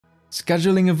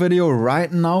scheduling a video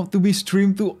right now to be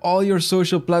streamed to all your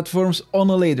social platforms on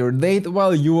a later date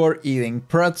while you are eating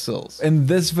pretzels. In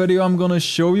this video, I'm gonna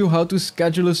show you how to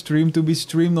schedule a stream to be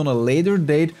streamed on a later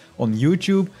date on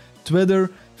YouTube,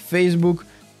 Twitter, Facebook,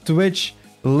 Twitch,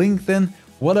 LinkedIn,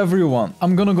 whatever you want.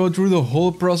 I'm gonna go through the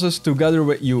whole process together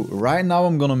with you. Right now,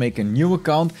 I'm gonna make a new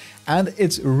account, and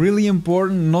it's really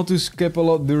important not to skip a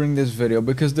lot during this video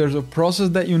because there's a process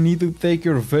that you need to take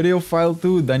your video file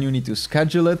to, then you need to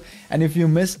schedule it, and if you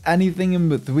miss anything in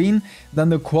between, then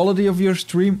the quality of your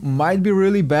stream might be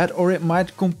really bad or it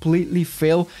might completely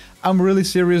fail. I'm really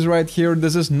serious right here.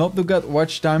 This is not to get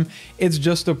watch time, it's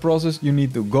just a process you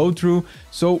need to go through,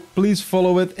 so please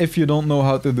follow it if you don't know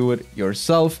how to do it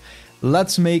yourself.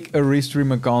 Let's make a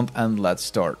Restream account and let's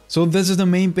start. So this is the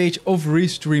main page of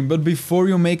Restream, but before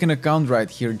you make an account right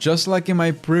here, just like in my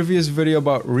previous video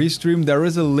about Restream, there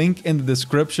is a link in the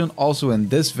description also in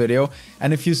this video,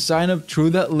 and if you sign up through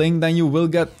that link, then you will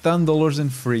get $10 in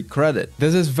free credit.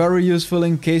 This is very useful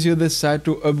in case you decide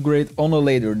to upgrade on a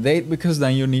later date, because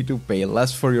then you need to pay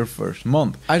less for your first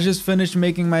month. I just finished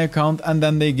making my account and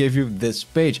then they give you this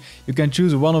page. You can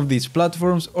choose one of these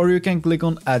platforms or you can click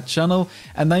on Add Channel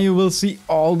and then you will see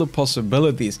all the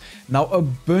possibilities. Now a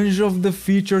bunch of the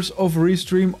features of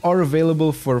Restream are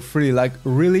available for free, like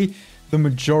really the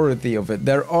majority of it.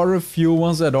 There are a few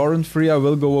ones that aren't free, I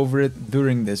will go over it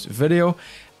during this video.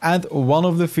 And one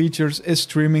of the features is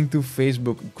streaming to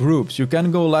Facebook groups. You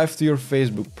can go live to your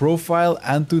Facebook profile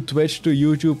and to Twitch, to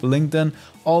YouTube, LinkedIn,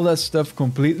 all that stuff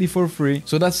completely for free.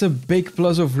 So that's a big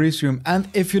plus of Restream. And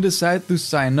if you decide to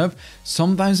sign up,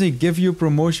 sometimes they give you a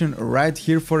promotion right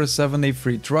here for a 7-day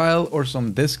free trial or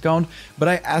some discount. But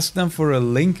I asked them for a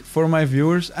link for my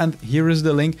viewers and here is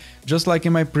the link. Just like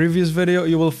in my previous video,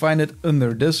 you will find it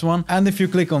under this one. And if you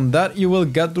click on that, you will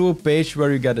get to a page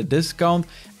where you get a discount.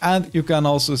 And you can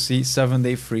also see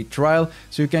 7-day free trial,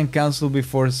 so you can cancel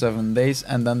before 7 days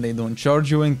and then they don't charge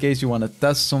you in case you want to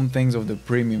test some things of the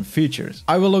premium features.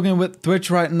 I will log in with Twitch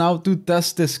right now to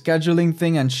test this scheduling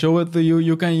thing and show it to you.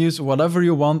 You can use whatever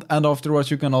you want, and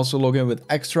afterwards you can also log in with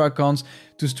extra accounts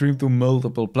to stream to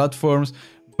multiple platforms.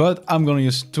 But I'm gonna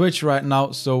use Twitch right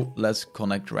now, so let's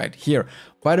connect right here.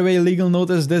 By the way, legal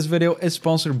notice, this video is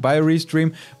sponsored by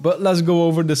Restream, but let's go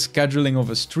over the scheduling of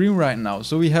a stream right now.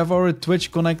 So we have our Twitch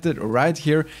connected right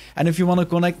here, and if you want to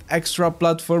connect extra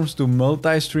platforms to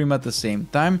multi-stream at the same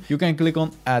time, you can click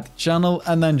on Add Channel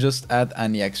and then just add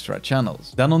any extra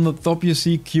channels. Then on the top you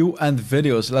see Queue and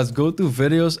Videos. Let's go to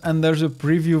Videos and there's a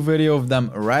preview video of them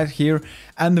right here,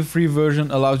 and the free version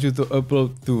allows you to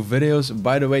upload 2 videos.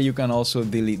 By the way, you can also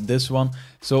delete this one,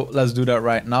 so let's do that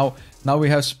right now. Now we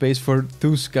have space for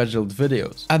 2 scheduled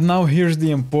videos. And now here's the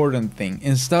important thing.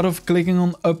 Instead of clicking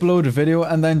on upload video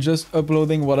and then just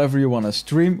uploading whatever you want to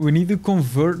stream, we need to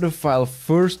convert the file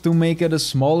first to make it a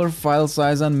smaller file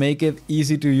size and make it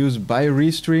easy to use by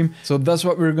Restream. So that's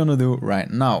what we're gonna do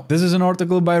right now. This is an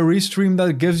article by Restream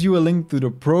that gives you a link to the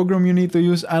program you need to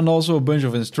use and also a bunch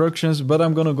of instructions, but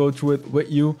I'm gonna go through it with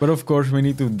you. But of course we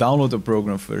need to download the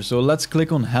program first. So let's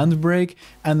click on Handbrake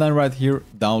and then right here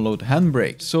download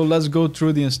Handbrake. So let's go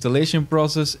through the installation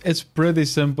process. It's pretty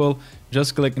simple.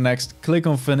 Just click next, click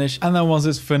on finish, and then once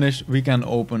it's finished, we can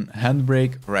open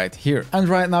Handbrake right here. And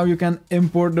right now you can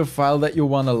import the file that you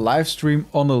want to live stream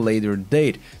on a later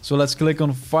date. So let's click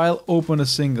on File, open a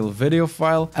single video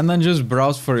file, and then just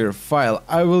browse for your file.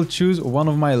 I will choose one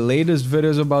of my latest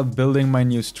videos about building my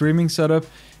new streaming setup,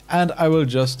 and I will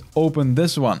just open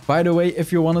this one. By the way,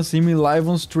 if you want to see me live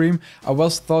on stream, I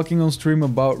was talking on stream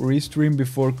about Restream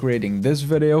before creating this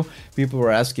video. People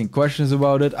were asking questions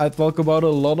about it. I talk about a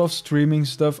lot of streaming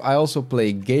stuff. I also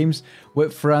play games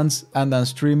with friends and then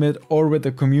stream it, or with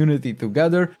the community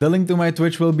together. The link to my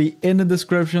Twitch will be in the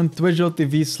description,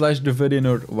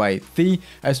 twitch.tv/thevideonerd.yt.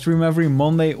 I stream every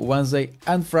Monday, Wednesday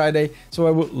and Friday, so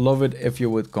I would love it if you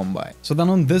would come by. So then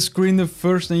on this screen, the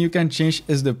first thing you can change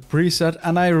is the preset,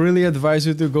 and I really advise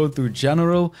you to go to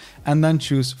General and then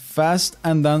choose Fast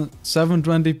and then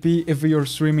 720p if you're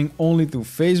streaming only to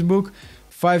Facebook,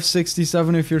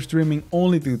 567 if you're streaming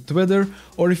only to Twitter,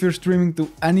 or if you're streaming to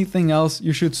anything else,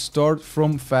 you should start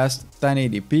from fast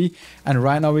 1080p, and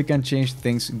right now we can change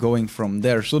things going from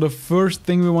there. So the first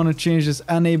thing we want to change is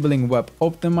enabling web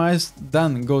optimized,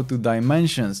 then go to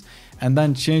dimensions and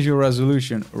then change your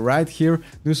resolution right here.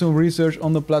 Do some research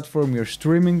on the platform you're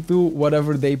streaming to,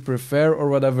 whatever they prefer or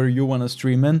whatever you want to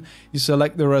stream in. You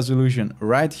select the resolution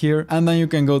right here, and then you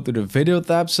can go to the video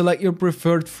tab, select your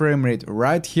preferred frame rate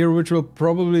right here, which will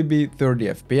probably be 30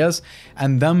 FPS,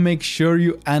 and then make sure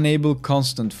you enable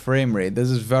constant frame rate. This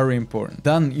is very important.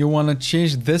 Then you want to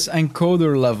change this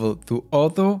encoder level to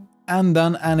auto, and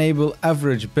then enable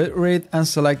average bitrate and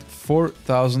select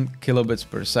 4000 kilobits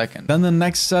per second. Then the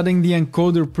next setting, the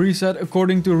encoder preset.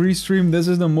 According to Restream, this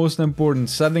is the most important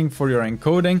setting for your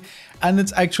encoding, and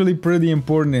it's actually pretty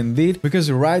important indeed, because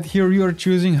right here you are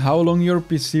choosing how long your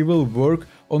PC will work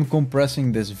on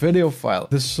compressing this video file.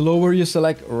 The slower you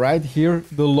select right here,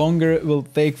 the longer it will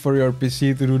take for your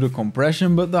PC to do the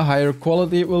compression, but the higher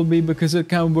quality it will be because it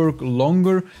can work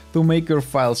longer to make your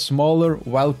file smaller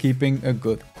while keeping a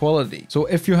good quality. So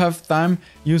if you have time,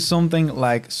 use something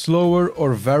like slower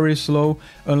or very slow,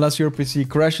 unless your PC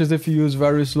crashes if you use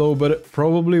very slow, but it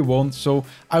probably won't. So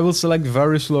I will select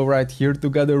very slow right here to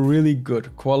get a really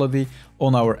good quality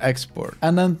on our export.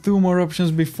 And then two more options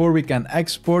before we can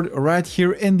export. Right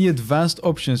here in the advanced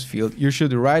options field, you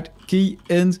should write key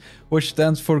int, which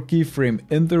stands for keyframe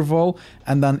interval,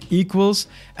 and then equals,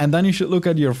 and then you should look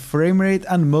at your frame rate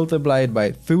and multiply it by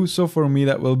 2. So for me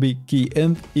that will be key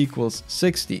int equals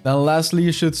 60. Then lastly,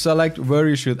 you should select where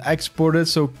you should export it,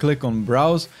 so click on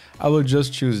browse. I will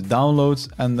just choose downloads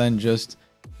and then just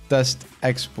test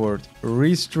export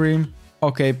restream.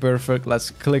 Okay, perfect.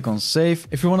 Let's click on save.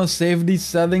 If you want to save these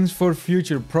settings for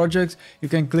future projects, you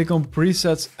can click on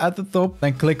presets at the top,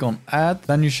 then click on add,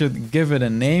 then you should give it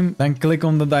a name, then click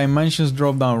on the dimensions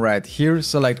drop down right here,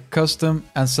 select custom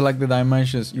and select the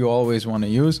dimensions you always want to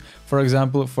use. For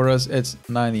example, for us it's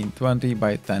 1920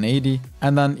 by 1080,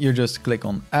 and then you just click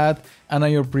on add, and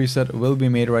then your preset will be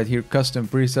made right here, custom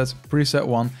presets, preset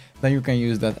 1. Then you can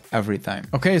use that every time.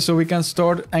 Okay, so we can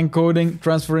start encoding,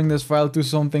 transferring this file to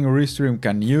something Restream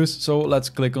can use. So let's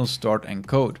click on start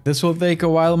encode. This will take a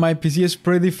while. My PC is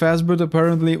pretty fast, but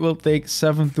apparently it will take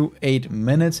 7 to 8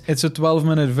 minutes. It's a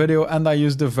 12-minute video and I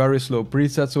used a very slow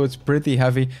preset, so it's pretty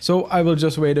heavy. So I will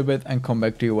just wait a bit and come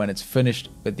back to you when it's finished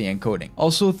with the encoding.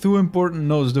 Also, two important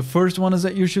notes. The first one is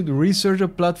that you should research a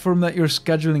platform that you're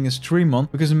scheduling a stream on,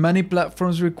 because many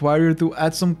platforms require you to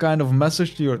add some kind of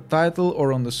message to your title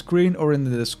or on the screen or in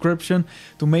the description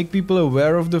to make people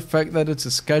aware of the fact that it's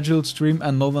a scheduled stream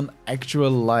and not an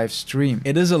actual live stream.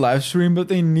 It is a live stream, but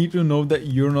they need to know that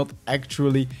you're not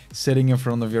actually sitting in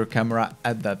front of your camera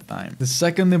at that time. The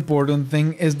second important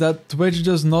thing is that Twitch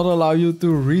does not allow you to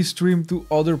restream to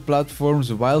other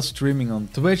platforms while streaming on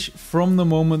Twitch from the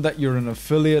moment that you're an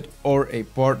affiliate or a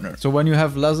partner. So when you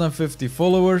have less than 50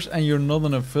 followers and you're not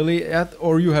an affiliate yet,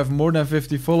 or you have more than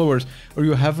 50 followers, or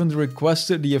you haven't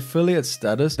requested the affiliate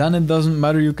status, then it doesn't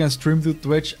matter, you can stream to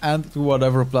Twitch and to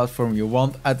whatever platform you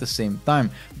want at the same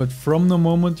time. But from the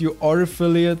moment you are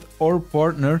affiliate or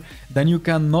partner, then you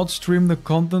cannot stream the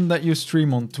content that you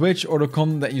stream on Twitch or the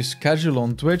content that you schedule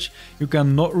on Twitch. You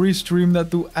cannot restream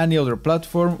that to any other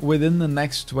platform within the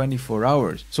next 24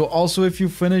 hours. So also, if you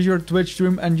finish your Twitch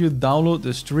stream and you download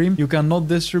the stream, you cannot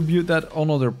distribute that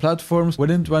on other platforms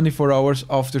within 24 hours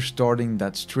after starting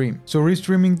that stream. So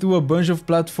restreaming to a bunch of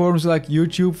platforms like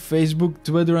YouTube, Facebook,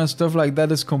 Twitter and stuff like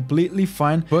that is completely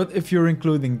fine, but if you're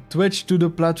including Twitch to the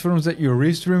platforms that you're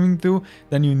restreaming to,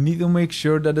 then you need to make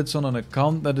sure that it's on an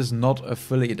account that is not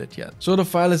affiliated yet. So the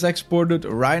file is exported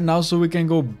right now, so we can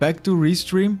go back to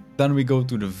Restream, then we go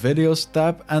to the videos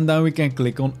tab, and then we can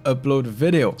click on upload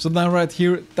video. So then right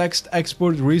here, text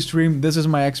export Restream, this is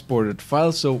my exported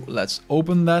file, so let's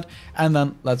open that and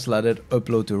then let's let it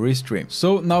upload to Restream.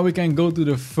 So now we can go to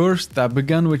the first tab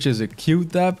again, which is a queue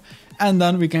tab, and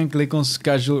then we can click on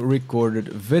schedule recorded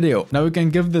video. Now we can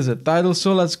give this a title,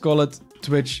 so let's call it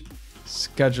Twitch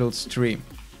scheduled stream.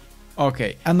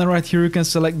 Okay, and then right here you can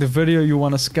select the video you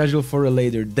want to schedule for a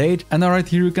later date, and then right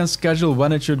here you can schedule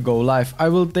when it should go live. I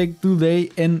will take today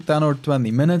in 10 or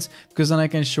 20 minutes, because then I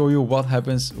can show you what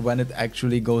happens when it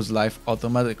actually goes live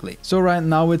automatically. So right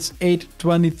now it's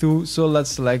 8:22, so let's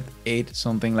select 8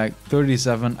 something like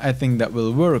 37. I think that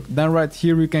will work. Then right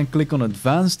here you can click on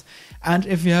advanced, and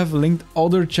if you have linked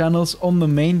other channels on the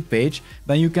main page,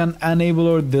 then you can enable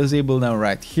or disable them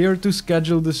right here to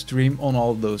schedule the stream on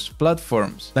all those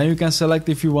platforms. Then you can select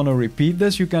if you want to repeat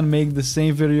this. You can make the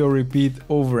same video repeat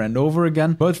over and over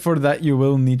again, but for that you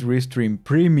will need Restream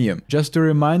Premium. Just a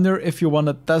reminder, if you want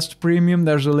to test Premium,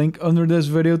 there's a link under this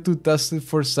video to test it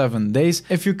for 7 days.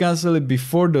 If you cancel it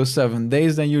before those 7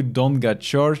 days, then you don't get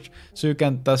charged, so you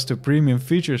can test the premium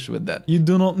features with that. You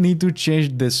do not need to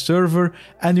change this server,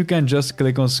 and you can just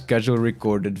click on schedule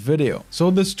recorded video.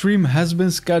 So the stream has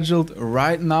been scheduled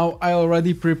right now. I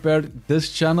already prepared this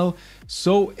channel,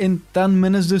 so in 10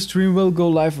 minutes the stream will go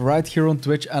live right here on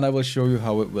Twitch, and I will show you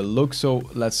how it will look. So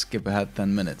let's skip ahead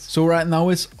 10 minutes. So right now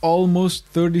it's almost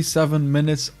 37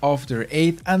 minutes after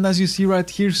 8, and as you see right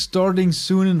here, starting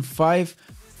soon in 5,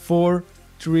 4,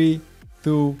 3,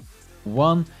 2,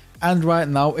 1, and right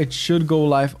now it should go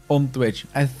live on Twitch.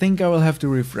 I think I will have to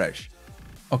refresh.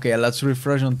 Okay, let's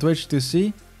refresh on Twitch to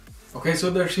see. Okay, so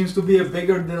there seems to be a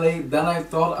bigger delay than I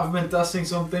thought. I've been testing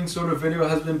some things, so the video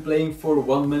has been playing for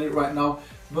 1 minute right now.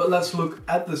 But let's look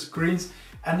at the screens.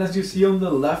 And as you see on the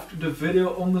left, the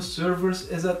video on the servers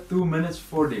is at 2 minutes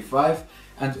 45.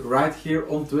 And right here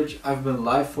on Twitch, I've been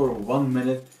live for 1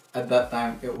 minute. At that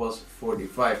time, it was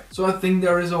 45. So I think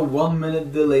there is a 1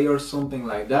 minute delay or something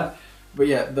like that. But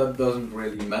yeah, that doesn't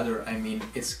really matter. I mean,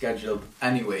 it's scheduled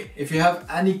anyway. If you have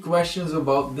any questions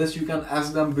about this, you can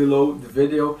ask them below the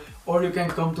video, or you can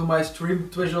come to my stream,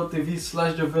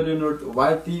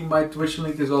 twitch.tv/thevideonerd.yt. My Twitch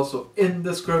link is also in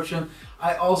the description.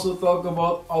 I also talk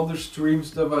about other stream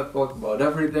stuff. I talk about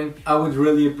everything. I would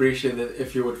really appreciate it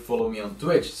if you would follow me on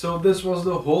Twitch. So this was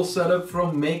the whole setup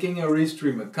from making a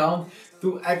restream account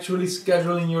to actually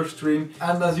scheduling your stream.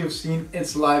 And as you've seen,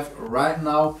 it's live right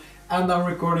now. And I'm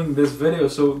recording this video,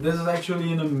 so this is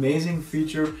actually an amazing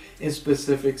feature in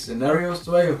specific scenarios.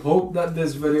 So I hope that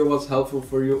this video was helpful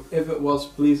for you. If it was,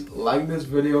 please like this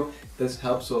video. This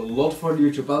helps a lot for the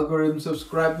YouTube algorithm.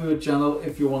 Subscribe to the channel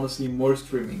if you want to see more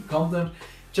streaming content.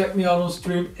 Check me out on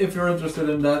stream if you're interested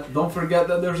in that. Don't forget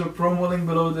that there's a promo link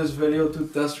below this video to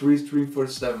test Restream for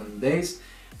 7 days.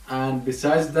 And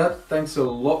besides that, thanks a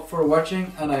lot for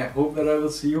watching, and I hope that I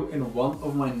will see you in one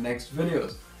of my next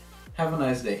videos. Have a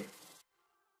nice day.